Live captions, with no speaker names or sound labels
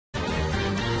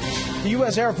The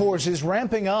U.S. Air Force is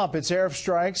ramping up its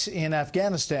airstrikes in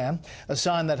Afghanistan, a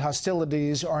sign that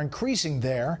hostilities are increasing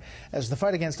there as the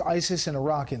fight against ISIS in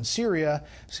Iraq and Syria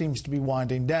seems to be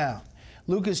winding down.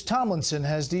 Tomlinson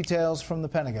has details from the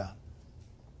Pentagon.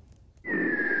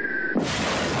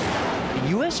 The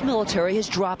U.S. military has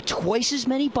dropped twice as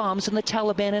many bombs on the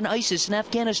Taliban and ISIS in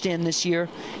Afghanistan this year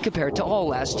compared to all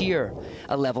last year,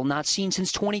 a level not seen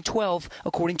since 2012,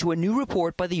 according to a new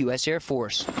report by the U.S. Air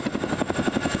Force.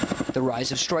 The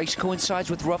rise of strikes coincides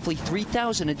with roughly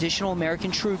 3,000 additional American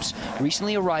troops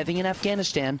recently arriving in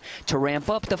Afghanistan to ramp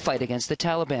up the fight against the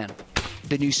Taliban.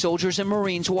 The new soldiers and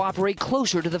Marines will operate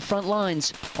closer to the front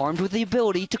lines, armed with the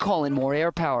ability to call in more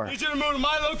air power.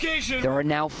 There are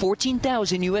now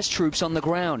 14,000 U.S. troops on the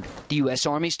ground. The U.S.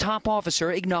 Army's top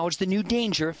officer acknowledged the new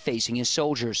danger facing his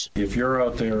soldiers. If you're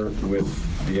out there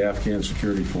with the Afghan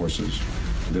security forces,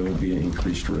 there will be an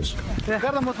increased risk.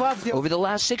 Over the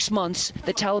last 6 months,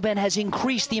 the Taliban has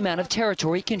increased the amount of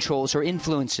territory it controls or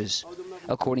influences.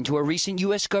 According to a recent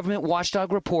U.S. government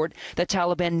watchdog report, the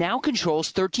Taliban now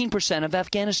controls 13% of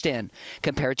Afghanistan,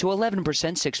 compared to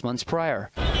 11% 6 months prior.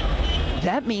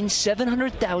 That means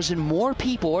 700,000 more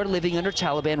people are living under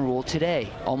Taliban rule today.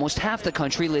 Almost half the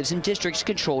country lives in districts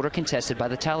controlled or contested by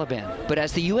the Taliban. But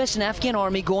as the U.S. and Afghan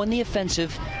army go on the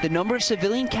offensive, the number of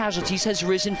civilian casualties has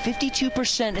risen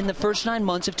 52% in the first 9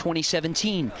 months of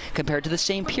 2017, compared to the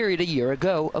same period a year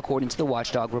ago, according to the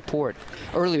watchdog report.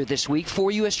 Earlier this week, 4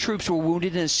 U.S. troops were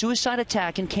wounded in a suicide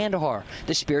attack in Kandahar,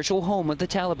 the spiritual home of the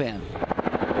Taliban.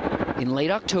 In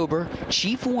late October,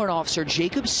 Chief Warrant Officer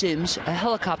Jacob Sims, a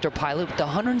helicopter pilot with the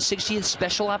 160th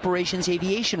Special Operations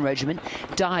Aviation Regiment,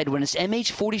 died when his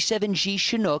MH-47G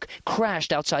Chinook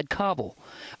crashed outside Kabul.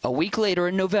 A week later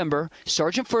in November,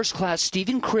 Sergeant First Class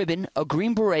Stephen Cribben, a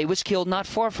Green Beret, was killed not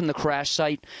far from the crash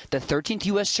site, the 13th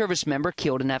U.S. service member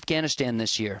killed in Afghanistan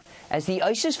this year. As the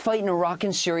ISIS fight in Iraq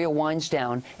and Syria winds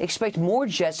down, expect more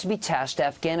jets to be tasked to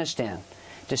Afghanistan.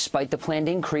 Despite the planned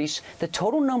increase, the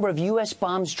total number of U.S.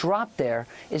 bombs dropped there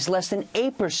is less than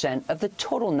 8% of the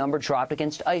total number dropped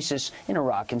against ISIS in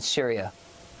Iraq and Syria.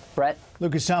 Brett?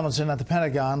 Tomlinson at the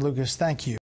Pentagon. Lucas, thank you.